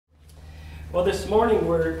Well, this morning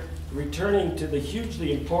we're returning to the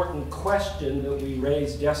hugely important question that we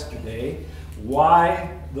raised yesterday: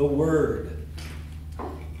 why the Word?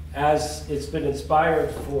 As it's been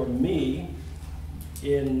inspired for me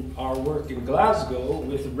in our work in Glasgow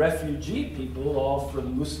with refugee people, all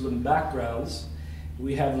from Muslim backgrounds,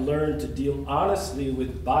 we have learned to deal honestly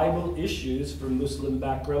with Bible issues for Muslim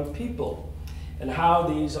background people, and how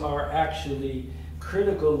these are actually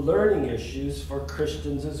critical learning issues for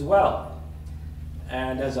Christians as well.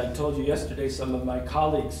 And as I told you yesterday, some of my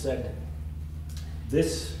colleagues said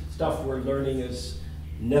this stuff we're learning is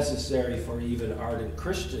necessary for even ardent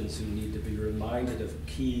Christians who need to be reminded of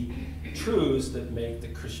key truths that make the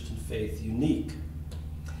Christian faith unique.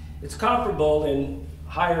 It's comparable in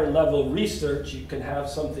higher level research. You can have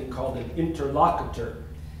something called an interlocutor,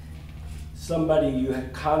 somebody you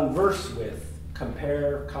converse with,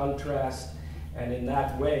 compare, contrast, and in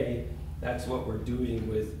that way, that's what we're doing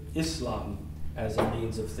with Islam as a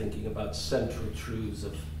means of thinking about central truths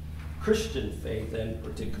of Christian faith and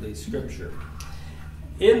particularly Scripture.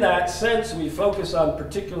 In that sense, we focus on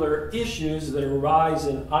particular issues that arise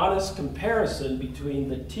in honest comparison between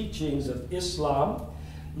the teachings of Islam,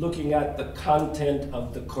 looking at the content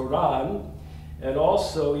of the Quran, and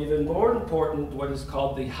also, even more important, what is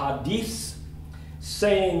called the hadiths,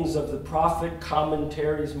 sayings of the Prophet,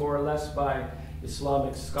 commentaries more or less by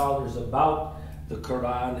Islamic scholars about the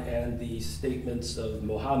Quran and the statements of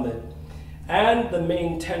Muhammad, and the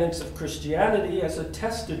main tenets of Christianity as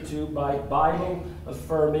attested to by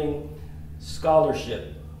Bible-affirming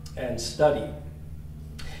scholarship and study.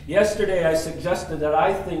 Yesterday I suggested that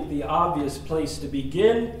I think the obvious place to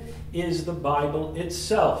begin is the Bible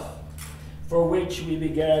itself, for which we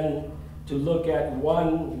began to look at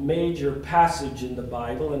one major passage in the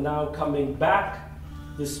Bible, and now coming back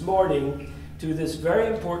this morning to this very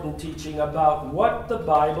important teaching about what the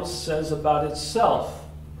Bible says about itself,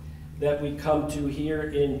 that we come to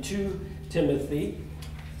here in 2 Timothy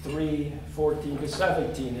 3:14 to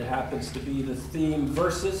 17. It happens to be the theme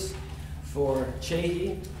verses for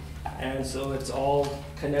Csehy, and so it's all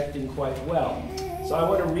connecting quite well. So I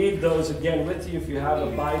want to read those again with you if you have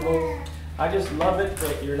a Bible. I just love it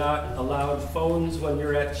that you're not allowed phones when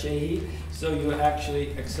you're at Csehy, so you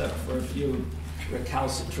actually, except for a few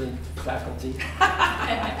recalcitrant faculty,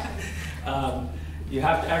 you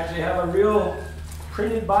have to actually have a real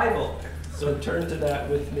printed Bible. So turn to that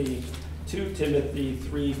with me, 2 Timothy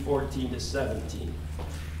 3:14 to 17.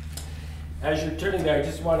 As you're turning there, I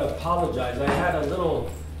just want to apologize. I had a little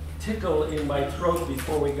tickle in my throat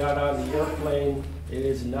before we got on the airplane. It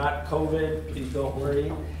is not COVID, please don't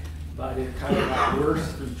worry, but it kind of got worse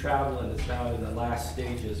through travel and it's now in the last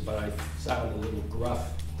stages, but I sound a little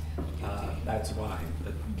gruff. That's why,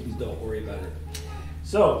 but please don't worry about it.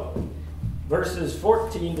 So, verses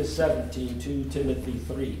 14 to 17, 2 Timothy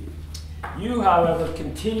 3. You, however,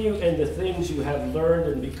 continue in the things you have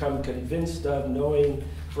learned and become convinced of, knowing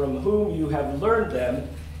from whom you have learned them,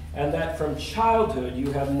 and that from childhood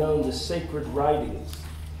you have known the sacred writings,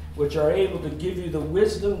 which are able to give you the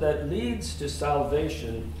wisdom that leads to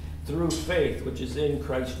salvation through faith, which is in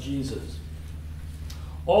Christ Jesus.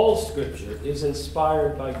 All Scripture is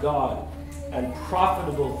inspired by God and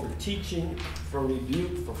profitable for teaching, for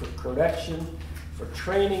rebuke, for correction, for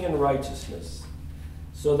training in righteousness,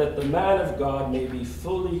 so that the man of God may be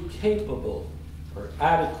fully capable or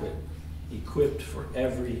adequate, equipped for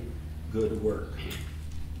every good work.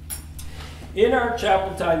 In our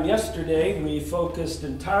chapel time yesterday, we focused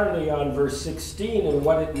entirely on verse 16 and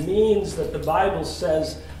what it means that the Bible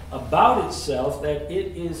says about itself, that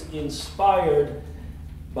it is inspired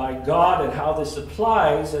by God, and how this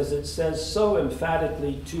applies, as it says so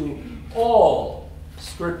emphatically, to all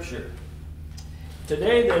Scripture.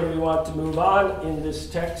 Today, then, we want to move on in this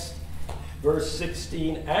text, verse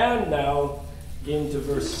 16, and now into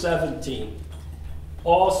verse 17.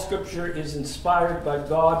 All Scripture is inspired by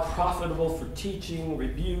God, profitable for teaching,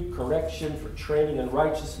 rebuke, correction, for training in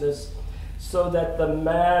righteousness, so that the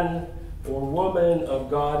man or woman of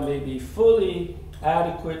God may be fully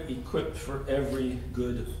adequate, equipped for every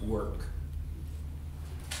good work.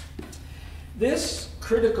 This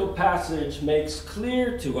critical passage makes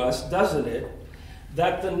clear to us, doesn't it,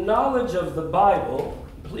 that the knowledge of the Bible,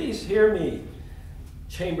 please hear me,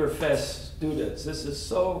 Chamberfest students, this is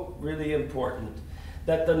so really important,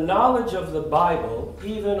 that the knowledge of the Bible,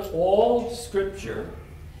 even all Scripture,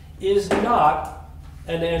 is not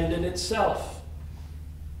an end in itself.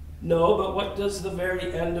 No, but what does the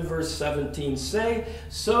very end of verse 17 say?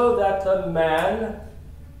 So that the man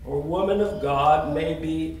or woman of God may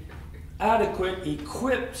be adequate,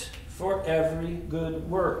 equipped for every good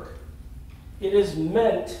work. It is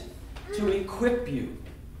meant to equip you,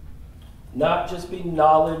 not just be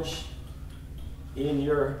knowledge in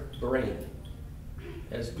your brain.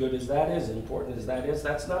 As good as that is, important as that is,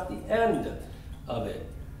 that's not the end of it.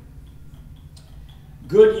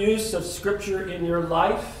 Good use of Scripture in your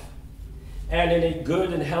life and in a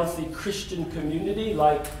good and healthy Christian community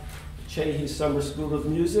like Csehy Summer School of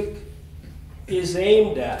Music is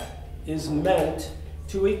meant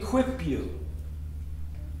to equip you.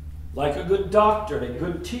 Like a good doctor, a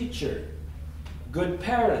good teacher, a good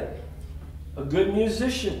parent, a good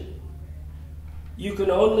musician. You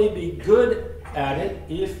can only be good at it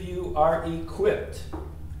if you are equipped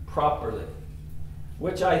properly,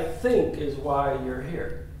 which I think is why you're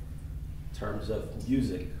here in terms of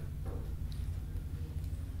music.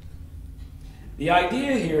 The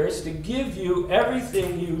idea here is to give you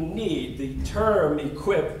everything you need. The term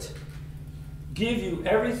equipped, give you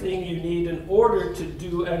everything you need in order to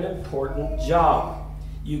do an important job.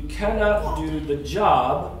 You cannot do the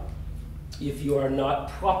job if you are not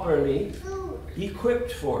properly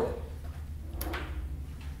equipped for it.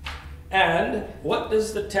 And what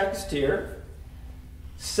does the text here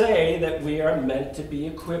say that we are meant to be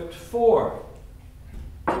equipped for?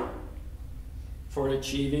 For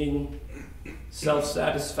achieving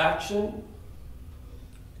self-satisfaction,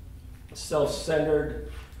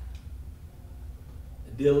 self-centered,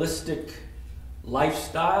 idealistic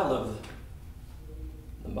lifestyle of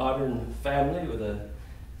the modern family with a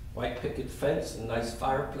white picket fence and a nice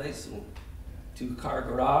fireplace and two-car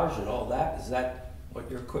garage and all that. Is that what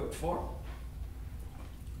you're equipped for?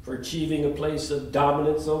 For achieving a place of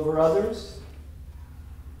dominance over others?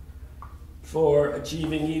 For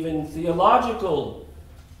achieving even theological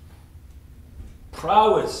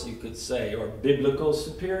prowess, you could say, or biblical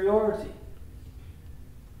superiority?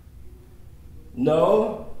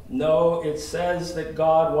 No, it says that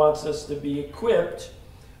God wants us to be equipped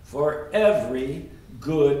for every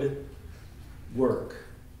good work.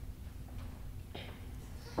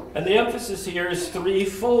 And the emphasis here is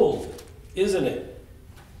threefold, isn't it?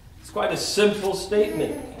 It's quite a simple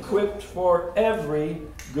statement. Equipped for every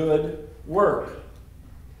good work.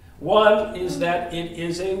 One is that it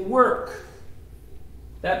is a work.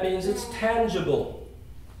 That means it's tangible.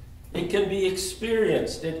 It can be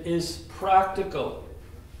experienced. It is practical.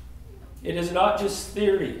 It is not just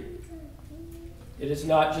theory. It is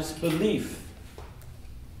not just belief.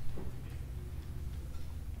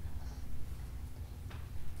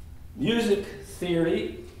 Music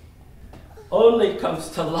theory only comes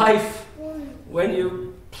to life when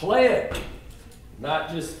you play it, not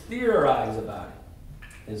just theorize about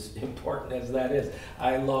it. As important as that is.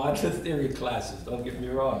 I laud the theory classes, don't get me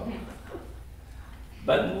wrong.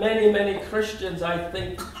 But many Christians, I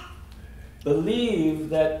think, believe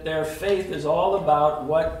that their faith is all about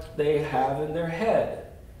what they have in their head,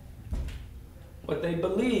 what they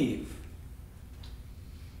believe.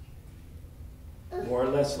 More or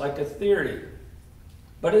less like a theory.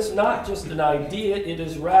 But it's not just an idea, it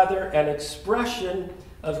is rather an expression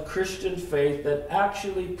of Christian faith that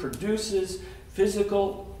actually produces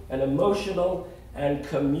physical and emotional and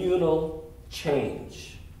communal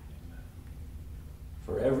change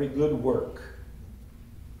for every good work.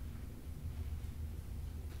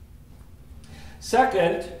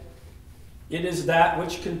 Second, it is that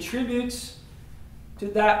which contributes to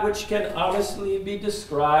that which can honestly be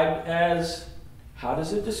described as, how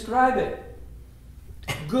does it describe it?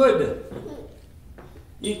 Good.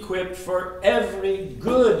 Equipped for every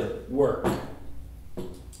good work.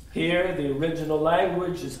 Here, the original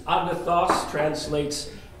language is agathos,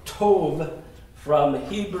 translates tov from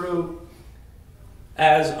Hebrew,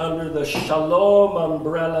 as under the shalom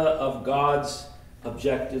umbrella of God's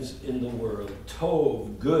objectives in the world.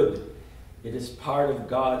 Tov, good. It is part of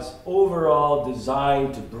God's overall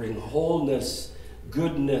design to bring wholeness,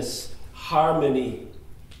 goodness, harmony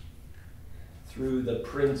through the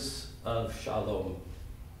Prince of Shalom,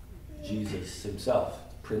 Jesus himself,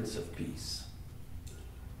 Prince of Peace.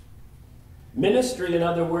 Ministry, in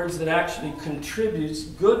other words, that actually contributes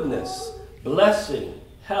goodness, blessing,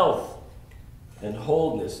 health, and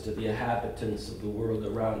wholeness to the inhabitants of the world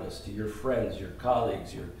around us, to your friends, your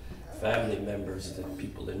colleagues, your family members, the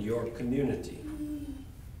people in your community.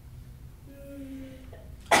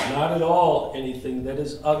 Not at all anything that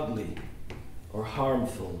is ugly or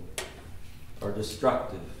harmful or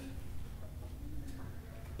destructive,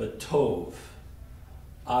 but tov,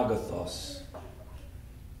 agathos,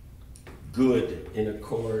 good in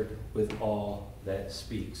accord with all that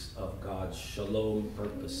speaks of God's shalom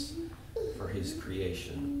purpose for his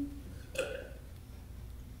creation.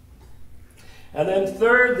 And then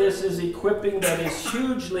third, this is equipping that is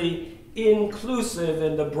hugely inclusive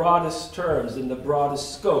in the broadest terms, in the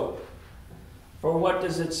broadest scope. For what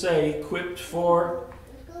does it say? Equipped for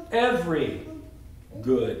every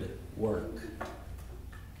good work.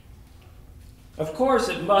 Of course,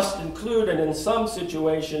 it must include, and in some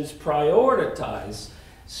situations prioritize,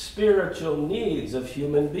 spiritual needs of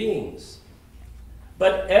human beings.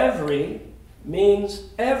 But every means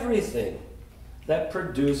everything that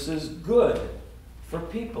produces good for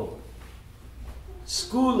people.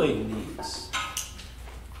 Schooling needs,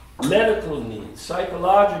 medical needs,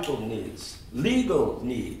 psychological needs, legal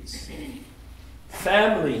needs,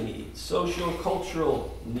 family needs,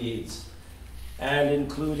 socio-cultural needs, and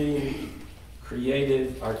including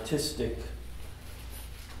creative, artistic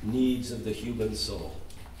needs of the human soul.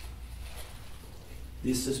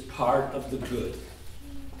 This is part of the good.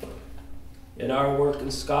 In our work in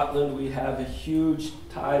Scotland, we have a huge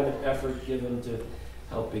time and effort given to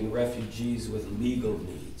helping refugees with legal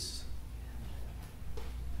needs.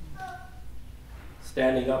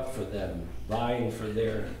 Standing up for them, vying for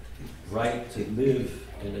their right to live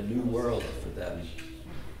in a new world for them.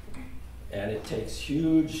 And it takes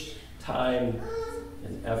huge time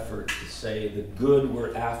and effort to say the good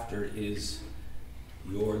we're after is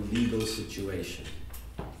your legal situation.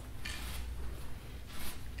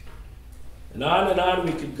 And on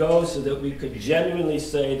we could go so that we could genuinely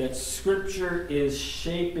say that Scripture is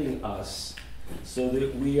shaping us so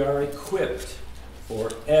that we are equipped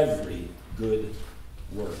for every good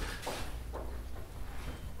work.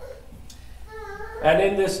 And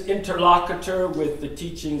in this interlocutor with the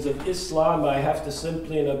teachings of Islam, I have to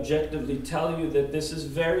simply and objectively tell you that this is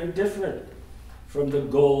very different from the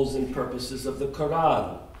goals and purposes of the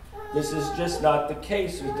Quran. This is just not the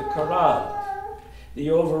case with the Quran.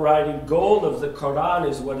 The overriding goal of the Quran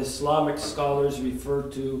is what Islamic scholars refer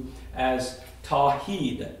to as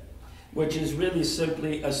Tawheed, which is really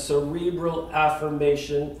simply a cerebral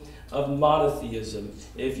affirmation of monotheism.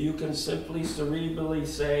 If you can simply cerebrally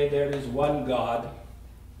say there is one God,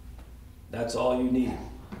 that's all you need.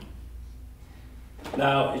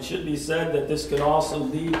 Now, it should be said that this can also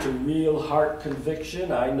lead to real heart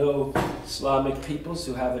conviction. I know Islamic peoples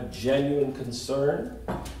who have a genuine concern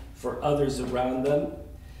for others around them.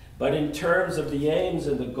 But in terms of the aims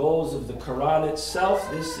and the goals of the Quran itself,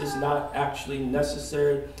 this is not actually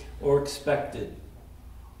necessary or expected.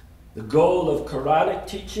 The goal of Quranic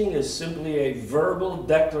teaching is simply a verbal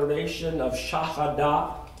declaration of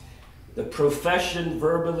shahada, the profession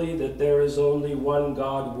verbally that there is only one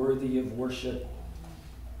God worthy of worship,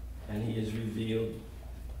 and he is revealed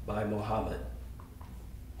by Muhammad.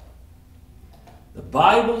 The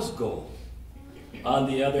Bible's goal, on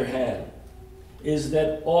the other hand, is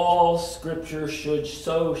that all Scripture should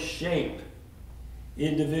so shape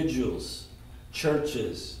individuals,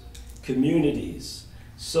 churches, communities,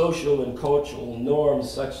 social and cultural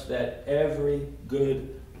norms such that every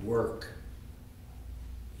good work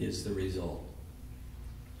is the result.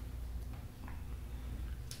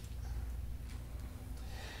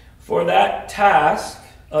 For that task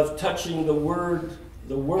of touching the world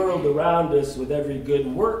around us with every good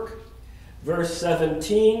work, verse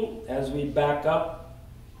 17, as we back up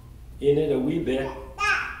in it a wee bit,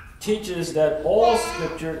 teaches that all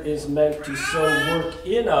Scripture is meant to so work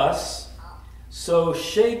in us, so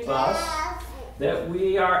shape us, that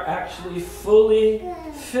we are actually fully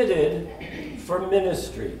fitted for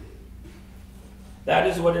ministry. That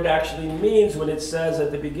is what it actually means when it says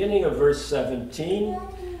at the beginning of verse 17,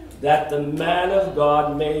 that the man of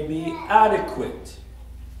God may be adequate.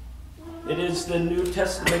 It is the New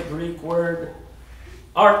Testament Greek word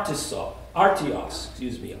artios,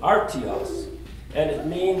 and it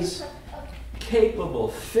means capable,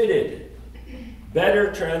 fitted.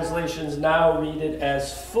 Better translations now read it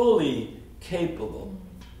as fully capable.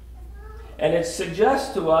 And it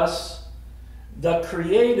suggests to us the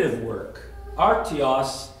creative work,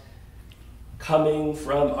 artios, coming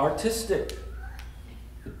from artistic.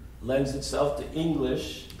 It lends itself to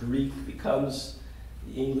English. Greek becomes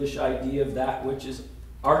the English idea of that which is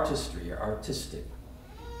artistry or artistic.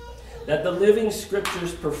 That the living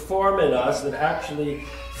Scriptures perform in us that actually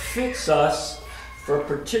fits us for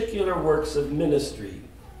particular works of ministry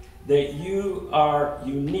that you are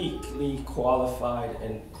uniquely qualified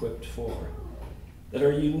and equipped for, that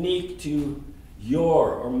are unique to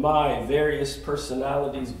your or my various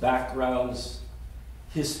personalities, backgrounds,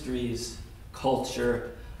 histories,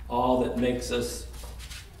 culture, all that makes us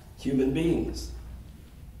human beings.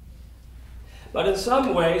 But in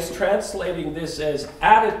some ways, translating this as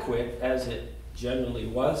adequate, as it generally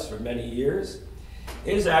was for many years,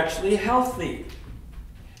 is actually healthy.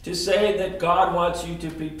 To say that God wants you to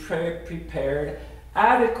be prepared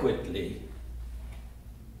adequately,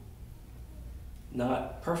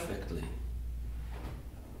 not perfectly.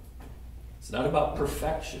 It's not about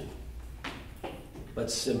perfection, but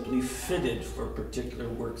simply fitted for particular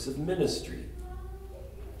works of ministry.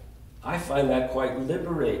 I find that quite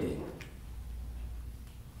liberating.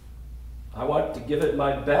 I want to give it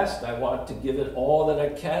my best. I want to give it all that I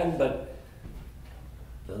can, but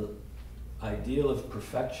the ideal of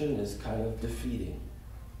perfection is kind of defeating.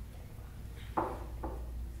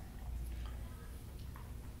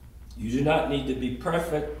 You do not need to be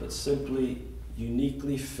perfect, but simply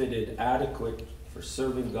uniquely fitted, adequate for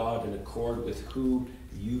serving God in accord with who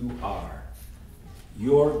you are.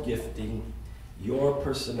 Your gifting, your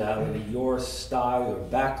personality, your style, your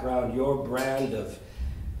background, your brand of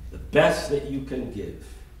the best that you can give,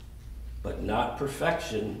 but not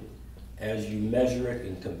perfection as you measure it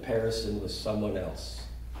in comparison with someone else.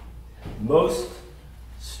 Most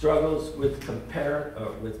struggles with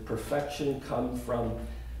perfection come from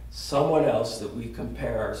someone else that we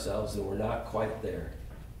compare ourselves and we're not quite there.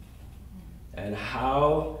 And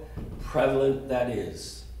how prevalent that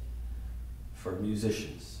is for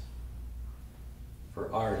musicians,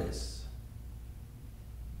 for artists.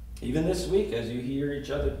 Even this week, as you hear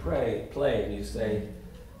each other play, and you say,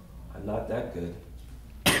 I'm not that good.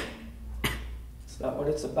 It's not what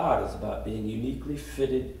it's about. It's about being uniquely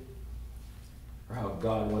fitted for how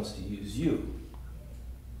God wants to use you.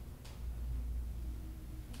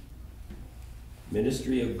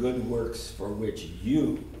 Ministry of good works for which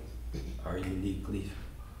you are uniquely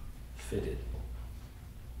fitted.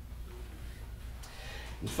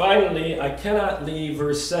 And finally, I cannot leave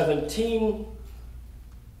verse 17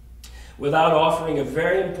 without offering a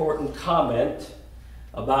very important comment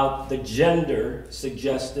about the gender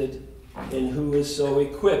suggested in who is so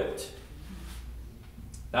equipped.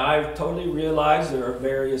 Now, I totally realize there are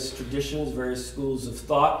various traditions, various schools of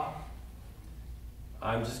thought.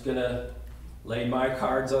 I'm just going to lay my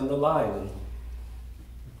cards on the line and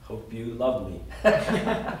hope you love me.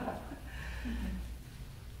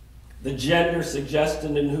 The gender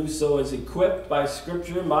suggested in whoso is equipped by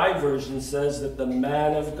Scripture, my version says that the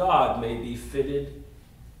man of God may be fitted,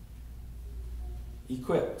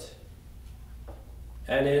 equipped.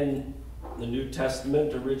 And in the New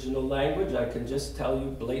Testament original language, I can just tell you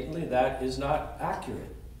blatantly that is not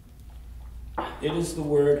accurate. It is the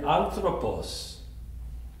word anthropos.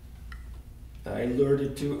 I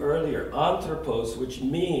alluded to earlier. Anthropos, which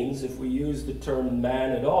means, if we use the term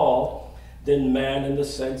man at all, then man in the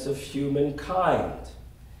sense of humankind,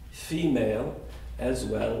 female as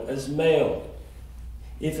well as male.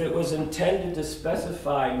 If it was intended to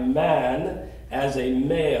specify man as a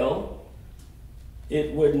male,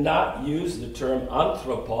 it would not use the term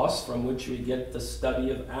anthropos, from which we get the study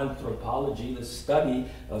of anthropology, the study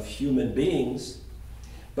of human beings,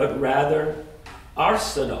 but rather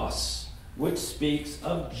arsenos, which speaks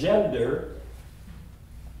of gender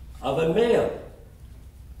of a male.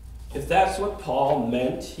 If that's what Paul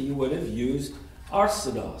meant, he would have used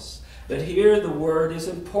arsenos. But here the word is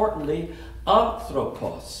importantly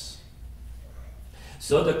anthropos.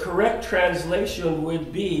 So the correct translation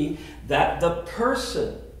would be that the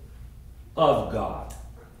person of God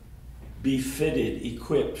be fitted,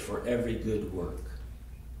 equipped for every good work.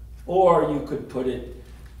 Or you could put it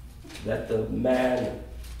that the man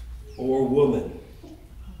or woman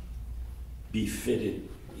be fitted,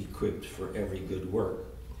 equipped for every good work.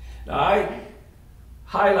 Now, I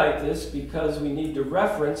highlight this because we need to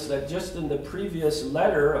reference that just in the previous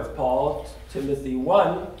letter of Paul, Timothy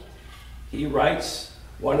 1, he writes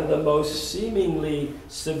one of the most seemingly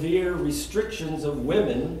severe restrictions of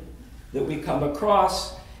women that we come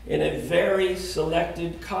across in a very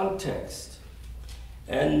selected context.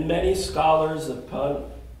 And many scholars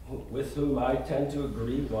with whom I tend to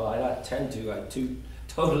agree, well, I not tend to, I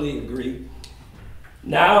totally agree,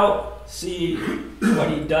 now see what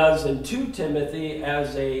he does in 2 Timothy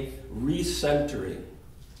as a recentering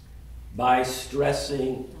by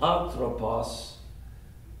stressing anthropos,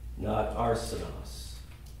 not arsenos.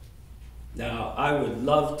 Now, I would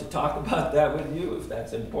love to talk about that with you if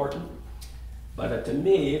that's important, but to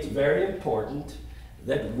me it's very important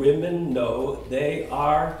that women know they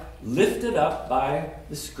are lifted up by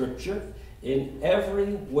the Scripture in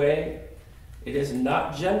every way. It is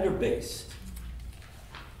not gender-based.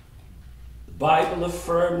 The Bible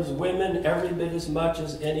affirms women every bit as much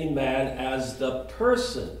as any man as the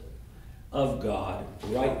person of God,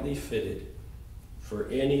 rightly fitted for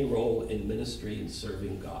any role in ministry and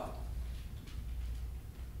serving God.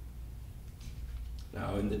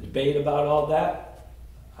 Now, in the debate about all that,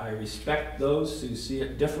 I respect those who see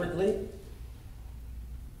it differently.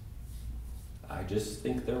 I just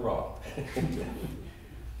think they're wrong.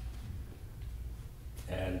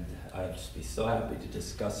 And I'd just be so happy to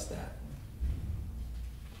discuss that.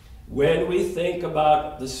 When we think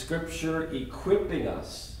about the scripture equipping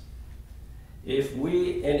us, if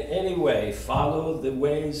we in any way follow the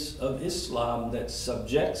ways of Islam that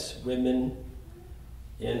subjects women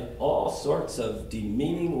in all sorts of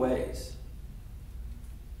demeaning ways,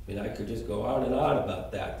 I mean, I could just go on and on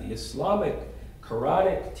about that. The Islamic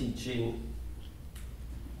Quranic teaching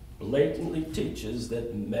blatantly teaches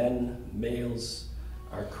that males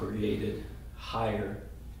are created higher,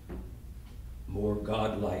 more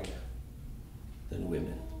godlike than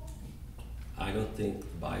women. I don't think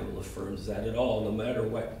the Bible affirms that at all, no matter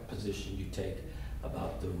what position you take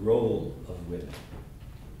about the role of women.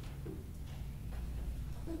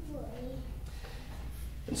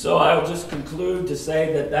 And so I'll just conclude to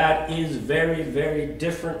say that that is very, very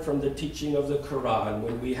different from the teaching of the Quran.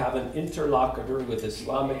 When we have an interlocutor with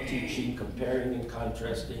Islamic teaching, comparing and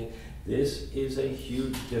contrasting, this is a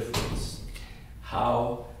huge difference.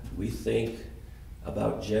 How we think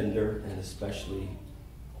about gender, and especially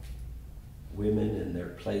women and their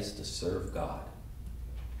place to serve God.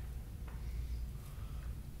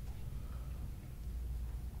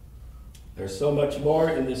 There's so much more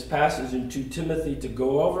in this passage in 2 Timothy to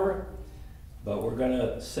go over, but we're going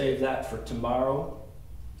to save that for tomorrow.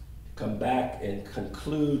 Come back and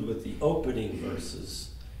conclude with the opening verses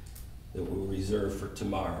that we'll reserve for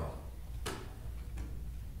tomorrow.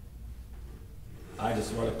 I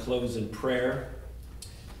just want to close in prayer,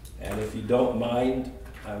 and if you don't mind,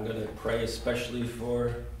 I'm going to pray especially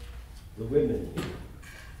for the women.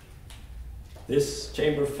 This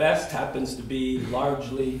Chamberfest happens to be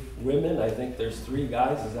largely women. I think there's 3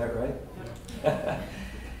 guys, is that right? Yeah.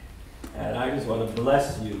 And I just want to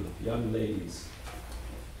bless you, young ladies.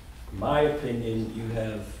 In my opinion, you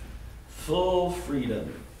have full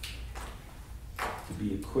freedom to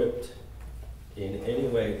be equipped in any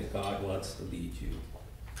way that God wants to lead you.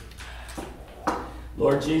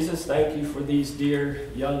 Lord Jesus, thank you for these dear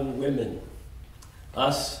young women.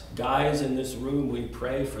 Us guys in this room, we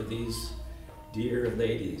pray for these dear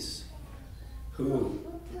ladies who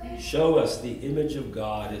show us the image of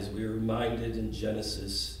God, as we're reminded in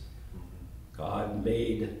Genesis. God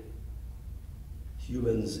made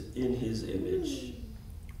humans in his image,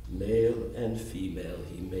 male and female,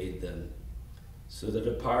 he made them. So that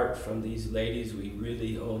apart from these ladies, we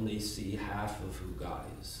really only see half of who God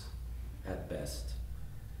is, at best.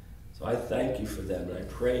 So I thank you for them, and I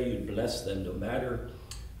pray you bless them no matter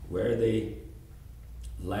where they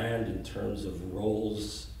land in terms of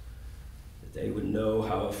roles, that they would know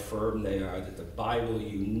how affirmed they are, that the Bible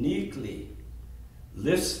uniquely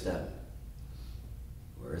lifts them,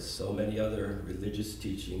 whereas so many other religious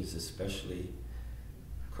teachings, especially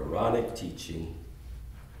Quranic teaching,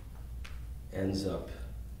 ends up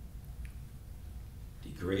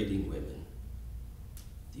degrading women,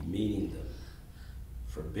 demeaning them,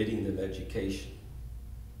 forbidding them education.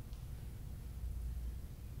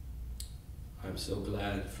 I'm so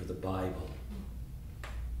glad for the Bible,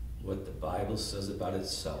 what the Bible says about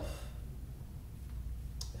itself.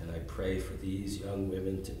 And I pray for these young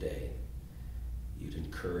women today, you'd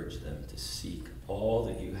encourage them to seek all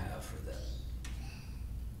that you have for them.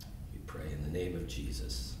 We pray in the name of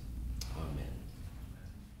Jesus. Amen.